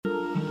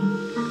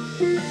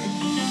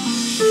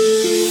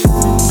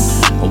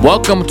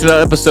Welcome to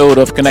another episode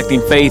of Connecting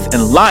Faith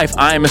and Life.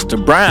 I am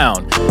Mr.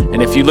 Brown.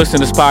 And if you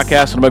listen to this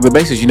podcast on a regular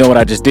basis, you know what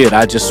I just did.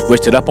 I just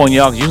switched it up on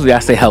y'all. Usually I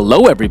say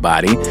hello,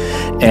 everybody.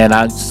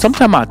 And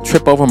sometimes I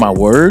trip over my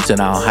words and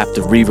I'll have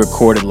to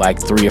re-record it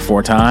like 3 or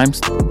 4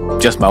 times.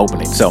 Just my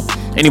opening. So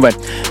anyway,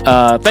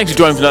 thanks for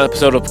joining for another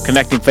episode of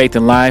Connecting Faith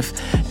and Life.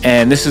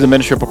 And this is the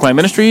ministry of Proclaim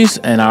Ministries.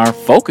 And our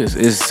focus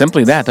is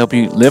simply that, to help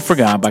you live for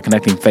God by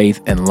connecting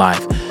faith and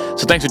life.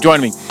 So thanks for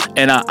joining me.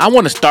 And I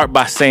want to start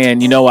by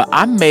saying, you know what,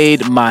 I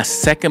made my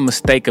second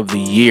mistake of the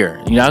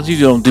year. You know, I usually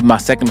don't do my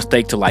second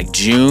mistake till like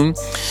June.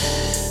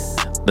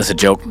 That's a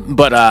joke.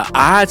 But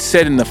I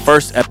said in the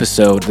first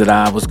episode that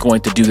I was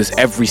going to do this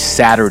every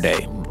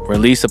Saturday,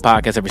 release a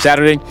podcast every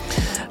Saturday.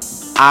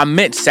 I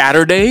meant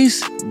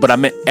Saturdays, but I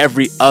meant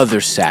every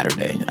other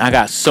Saturday. I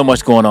got so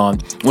much going on,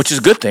 which is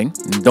a good thing.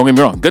 Don't get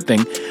me wrong, good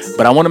thing.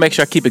 But I want to make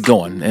sure I keep it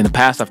going. In the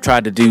past, I've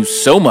tried to do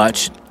so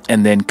much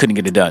and then couldn't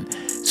get it done.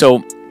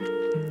 So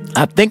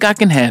I think I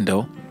can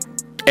handle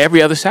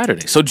every other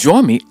Saturday. So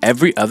join me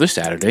every other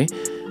Saturday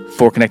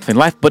for Connecting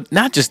Life. But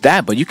not just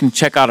that, but you can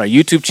check out our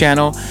YouTube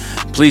channel.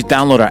 Please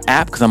download our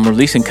app because I'm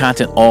releasing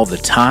content all the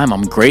time.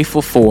 I'm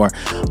grateful for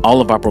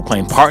all of our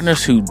Proclaim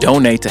partners who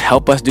donate to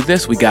help us do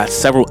this. We got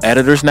several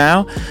editors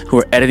now who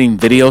are editing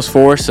videos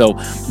for us. So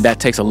that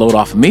takes a load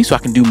off of me so I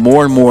can do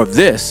more and more of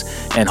this.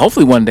 And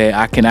hopefully one day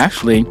I can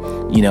actually,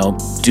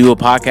 do a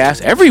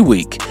podcast every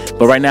week.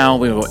 But right now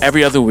we go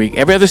every other week,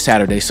 every other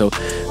Saturday. So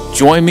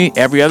join me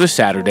every other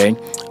Saturday.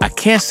 I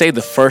can't say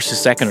the first or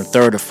second or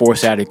third or fourth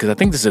Saturday because I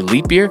think this is a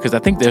leap year because I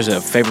think there's a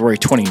February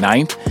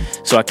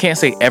 29th. So I can't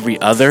say every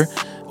other,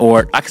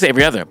 or I can say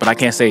every other, but I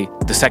can't say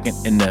the second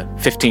and the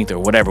 15th or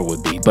whatever it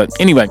would be. But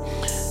anyway,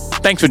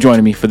 thanks for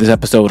joining me for this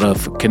episode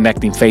of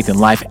Connecting Faith and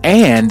Life.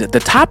 And the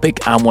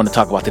topic I want to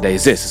talk about today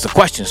is this. It's a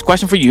question. It's a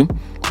question for you.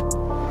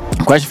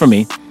 A question for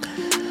me.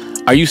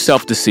 Are you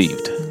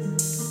self-deceived?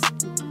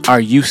 Are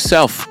you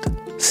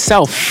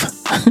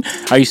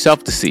are you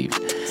self-deceived?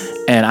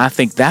 And I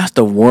think that's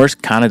the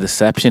worst kind of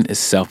deception is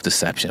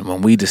self-deception.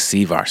 When we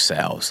deceive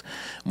ourselves,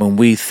 when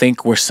we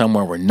think we're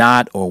somewhere we're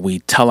not, or we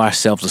tell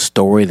ourselves a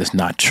story that's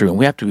not true. And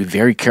we have to be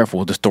very careful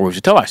with the stories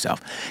we tell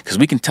ourselves because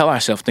we can tell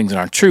ourselves things that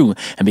aren't true.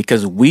 And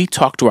because we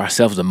talk to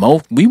ourselves the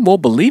most, we will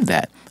believe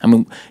that. I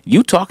mean,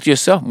 you talk to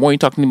yourself more than you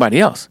talk to anybody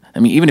else. I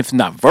mean, even if it's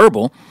not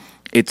verbal,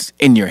 it's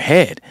in your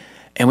head.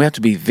 And we have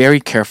to be very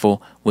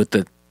careful with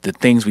the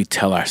things we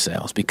tell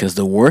ourselves because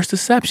the worst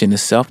deception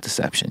is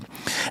self-deception.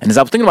 And as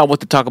I was thinking about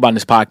what to talk about in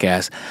this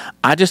podcast,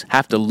 I just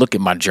have to look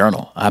at my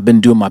journal. I've been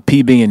doing my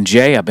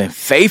PB&J. I've been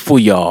faithful,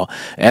 y'all,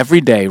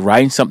 every day,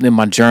 writing something in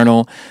my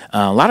journal.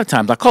 A lot of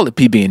times I call it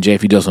PB&J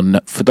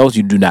for those of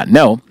you who do not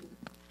know.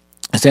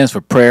 It stands for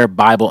prayer,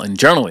 Bible, and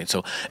journaling.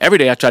 So every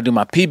day I try to do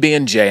my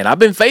PB&J, and I've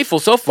been faithful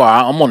so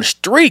far. I'm on a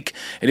streak.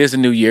 It is a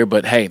new year,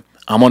 but hey,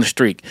 I'm on a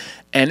streak.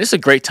 And it's a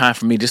great time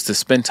for me just to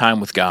spend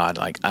time with God.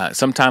 Like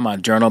sometimes I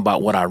journal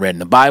about what I read in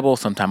the Bible.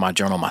 Sometimes I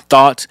journal my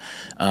thoughts.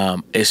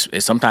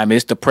 Sometimes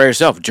it's the prayer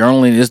itself.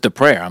 Journaling is the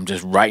prayer. I'm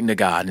just writing to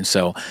God. And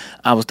so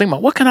I was thinking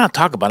about what can I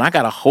talk about? And I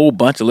got a whole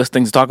bunch of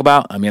things to talk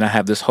about. I mean, I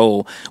have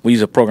we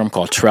use a program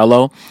called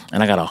Trello,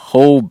 and I got a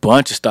whole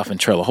bunch of stuff in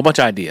Trello, a whole bunch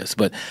of ideas.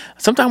 But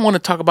sometimes I want to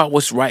talk about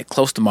what's right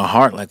close to my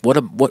heart, like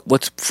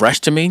what's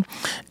fresh to me.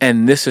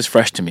 And this is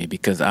fresh to me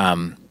because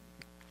I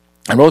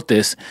wrote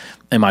this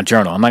in my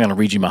journal. I'm not going to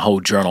read you my whole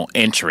journal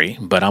entry,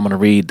 but I'm going to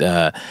read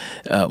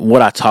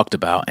what I talked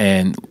about.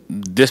 And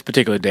this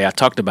particular day, I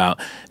talked about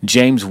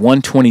James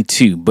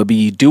 1:22. But be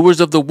ye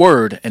doers of the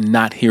word and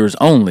not hearers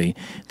only,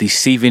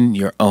 deceiving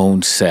your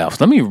own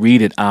selves. Let me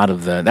read it out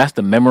of that's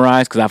the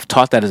memorized, because I've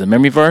taught that as a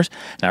memory verse.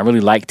 And I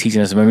really like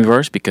teaching as a memory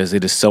verse because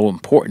it is so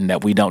important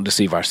that we don't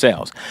deceive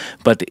ourselves.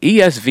 But the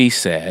ESV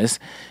says,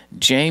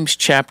 James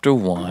chapter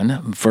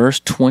 1,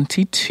 verse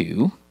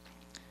 22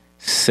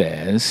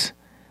 says,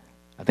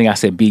 I think I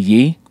said be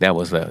ye. That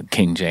was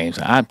King James.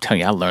 I'm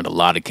telling you, I learned a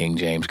lot of King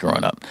James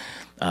growing up.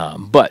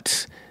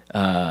 Verse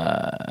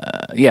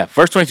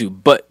 22.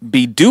 But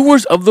be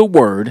doers of the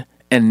word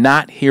and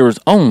not hearers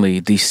only,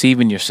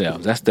 deceiving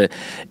yourselves. That's the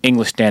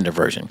English Standard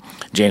Version.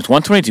 James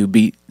 1:22.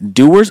 Be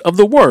doers of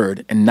the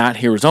word and not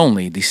hearers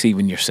only,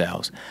 deceiving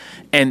yourselves.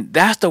 And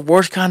that's the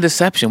worst kind of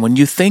deception. When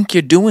you think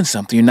you're doing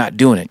something, you're not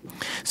doing it.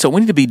 So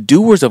we need to be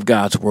doers of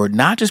God's word,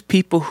 not just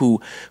people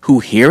who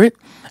hear it.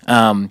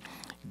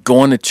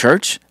 Going to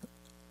church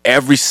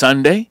every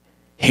Sunday,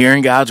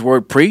 hearing God's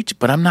word preached,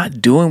 but I'm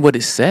not doing what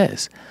it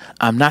says.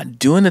 I'm not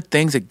doing the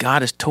things that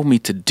God has told me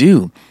to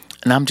do,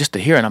 and I'm just a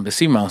hearer, and I'm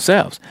deceiving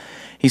myself.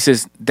 He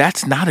says,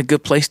 that's not a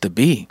good place to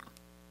be.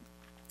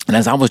 And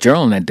as I was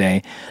journaling that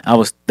day, I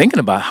was thinking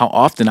about how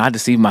often I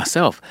deceive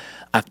myself.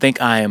 I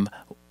think I am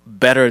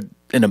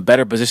in a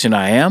better position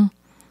I am,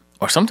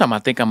 or sometimes I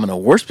think I'm in a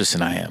worse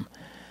position I am.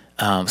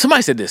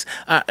 Somebody said this.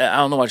 I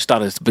don't know what I just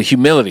thought of this, but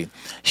humility.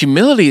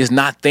 Humility is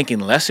not thinking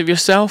less of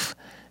yourself.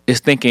 It's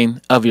thinking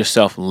of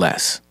yourself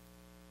less.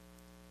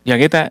 Y'all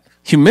get that?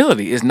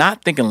 Humility is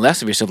not thinking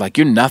less of yourself like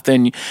you're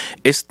nothing.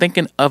 It's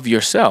thinking of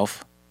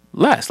yourself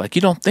less. Like,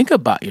 you don't think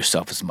about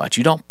yourself as much.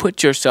 You don't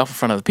put yourself in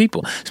front of the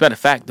people. As a matter of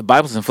fact, the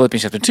Bible says in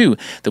Philippians chapter 2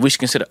 that we should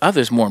consider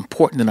others more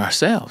important than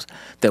ourselves,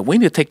 that we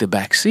need to take the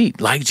back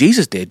seat like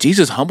Jesus did.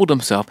 Jesus humbled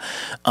himself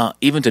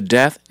even to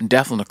death and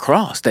death on the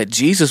cross, that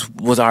Jesus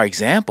was our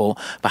example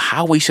for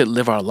how we should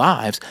live our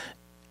lives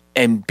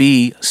and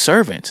be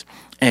servants.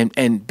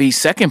 And be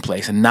second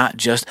place and not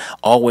just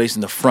always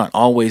in the front,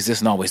 always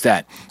this and always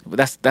that.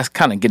 But that's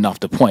kind of getting off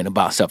the point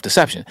about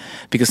self-deception,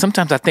 because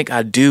sometimes I think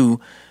I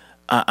do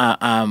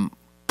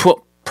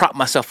prop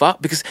myself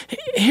up. Because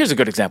here's a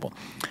good example.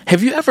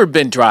 Have you ever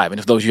been driving,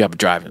 if those of you have a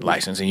driving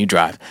license and you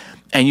drive,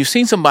 and you've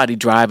seen somebody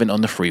driving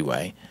on the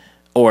freeway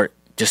or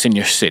just in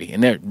your city,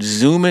 and they're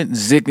zooming,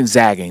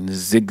 zigzagging.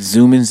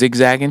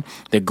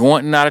 They're going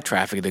in and out of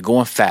traffic. They're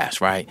going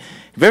fast, right?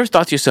 Have you ever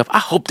thought to yourself, I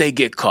hope they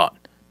get caught?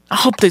 I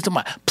hope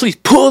somebody, please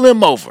pull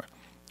them over.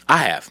 I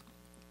have.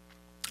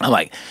 I'm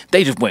like,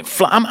 they just went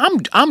fly.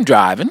 I'm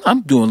driving.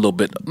 I'm doing a little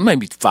bit,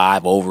 maybe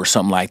 5 over or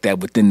something like that,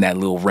 within that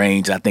little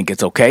range. I think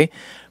it's okay.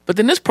 But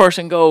then this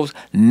person goes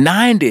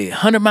 90,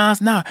 100 miles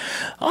an hour.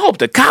 I hope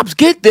the cops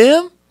get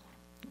them.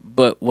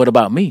 But what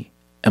about me?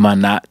 Am I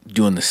not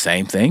doing the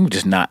same thing,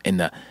 just not in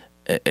the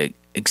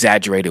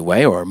exaggerated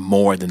way or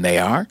more than they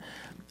are?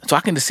 So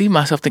I can deceive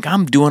myself, think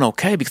I'm doing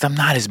okay because I'm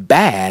not as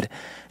bad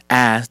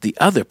as the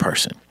other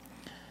person.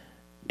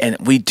 And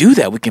we do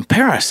that. We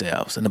compare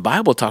ourselves. And the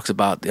Bible talks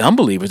about the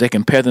unbelievers. They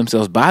compare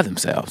themselves by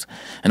themselves.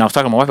 And I was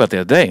talking to my wife about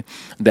the other day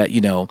that,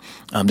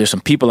 there's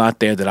some people out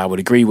there that I would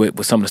agree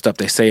with some of the stuff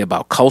they say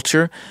about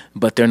culture,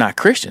 but they're not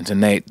Christians.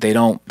 And they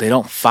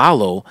don't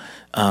follow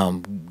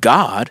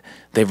God.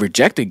 They've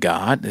rejected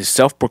God. They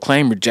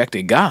self-proclaimed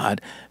rejected God,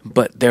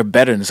 but they're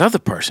better than this other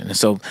person. And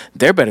so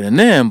they're better than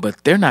them,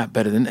 but they're not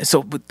better than them.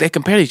 So they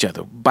compare each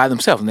other by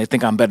themselves, and they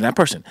think I'm better than that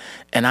person.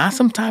 And I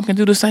sometimes can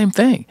do the same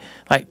thing.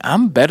 Like,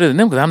 I'm better than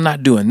them because I'm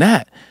not doing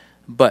that.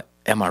 But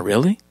am I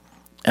really?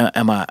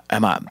 Am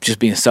I just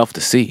being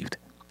self-deceived?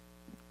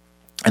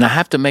 And I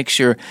have to make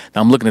sure that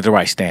I'm looking at the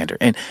right standard.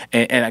 And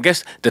I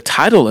guess the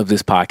title of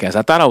this podcast,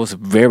 I thought I was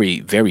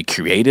very, very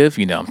creative.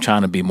 I'm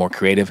trying to be more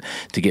creative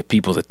to get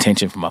people's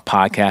attention from a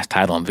podcast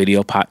title and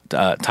video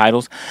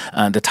titles.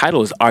 The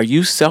title is, Are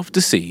You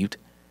Self-Deceived?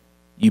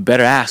 You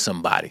Better Ask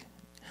Somebody.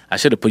 I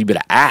should have put, you better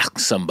ask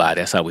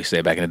somebody. That's how we say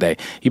it back in the day.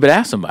 You better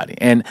ask somebody.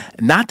 And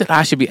not that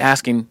I should be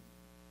asking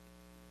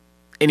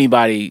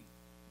anybody,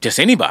 just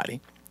anybody.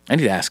 I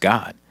need to ask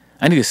God.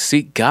 I need to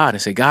seek God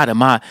and say, God,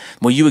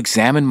 will you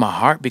examine my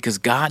heart? Because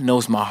God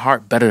knows my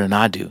heart better than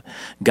I do.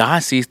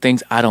 God sees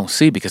things I don't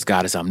see because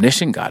God is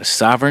omniscient. God is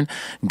sovereign.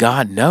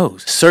 God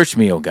knows. Search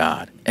me, O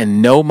God,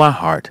 and know my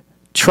heart.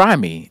 Try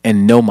me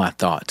and know my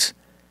thoughts,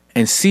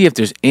 and see if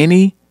there's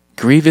any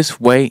grievous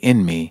way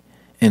in me,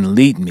 and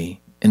lead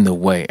me in the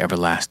way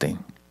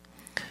everlasting.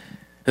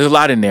 There's a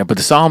lot in there, but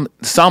the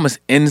psalmist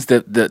ends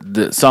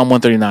the Psalm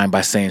 139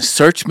 by saying,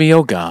 Search me,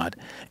 O God,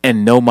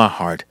 and know my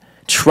heart.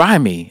 Try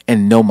me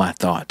and know my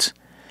thoughts,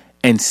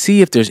 and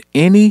see if there's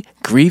any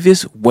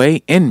grievous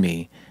way in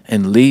me,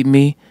 and lead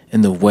me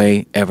in the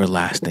way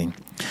everlasting.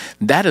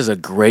 That is a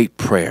great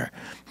prayer,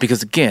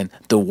 because again,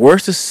 the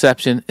worst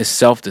deception is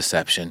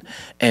self-deception,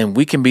 and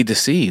we can be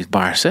deceived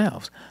by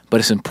ourselves. But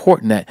it's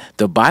important that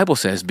the Bible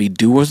says, be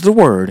doers of the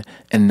word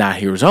and not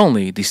hearers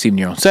only, deceiving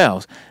your own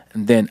selves.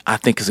 And then I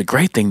think it's a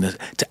great thing to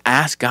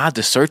ask God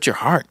to search your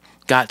heart.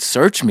 God,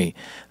 search me.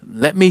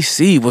 Let me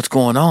see what's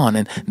going on.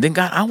 And then,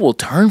 God, I will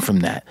turn from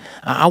that.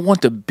 I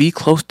want to be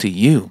close to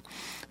you.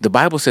 The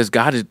Bible says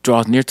God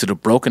draws near to the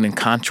broken and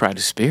contrite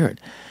of spirit.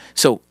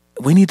 So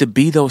we need to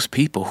be those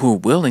people who are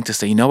willing to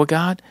say, you know what,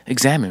 God,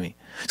 examine me.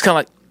 It's kind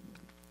of like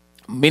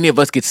many of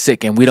us get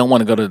sick and we don't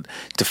want to go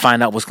to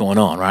find out what's going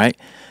on, right?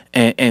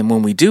 And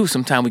when we do,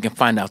 sometimes we can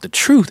find out the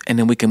truth and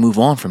then we can move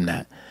on from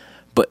that.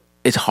 But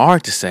it's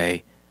hard to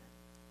say,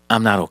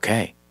 I'm not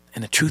okay.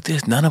 And the truth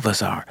is, none of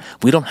us are.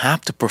 We don't have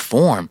to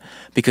perform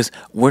because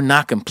we're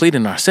not complete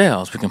in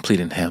ourselves. We're complete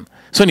in Him.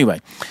 So anyway,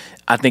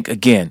 I think,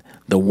 again,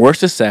 the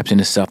worst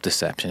deception is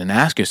self-deception. And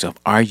ask yourself,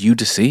 are you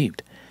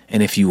deceived?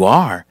 And if you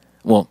are,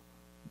 well,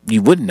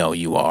 you wouldn't know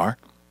you are.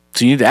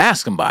 So you need to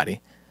ask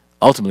somebody.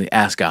 Ultimately,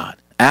 ask God.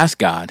 Ask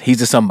God. He's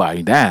the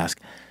somebody to ask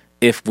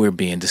if we're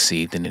being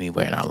deceived in any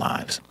way in our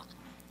lives.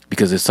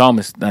 Because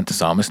James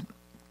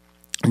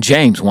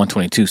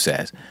 1:22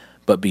 says,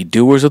 but be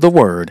doers of the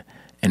word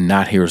and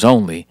not hearers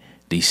only,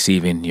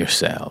 deceiving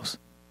yourselves.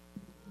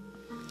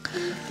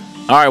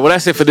 All right, well,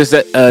 that's it for this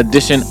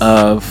episode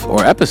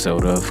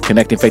of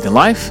Connecting Faith and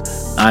Life.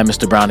 I'm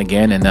Mr. Brown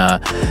again, and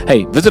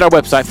hey, visit our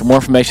website for more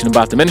information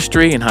about the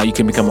ministry and how you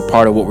can become a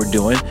part of what we're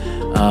doing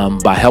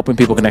by helping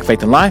people connect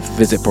faith and life.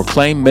 Visit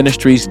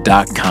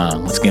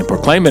proclaimministries.com. Once again,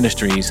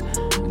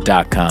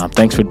 proclaimministries.com.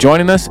 Thanks for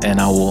joining us,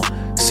 and I will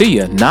see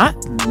you not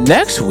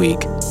next week,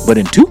 but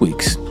in 2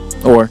 weeks,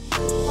 or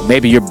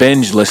maybe you're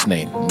binge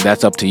listening.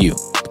 That's up to you.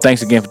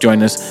 Thanks again for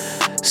joining us.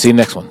 See you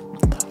next one.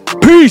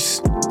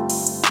 Peace.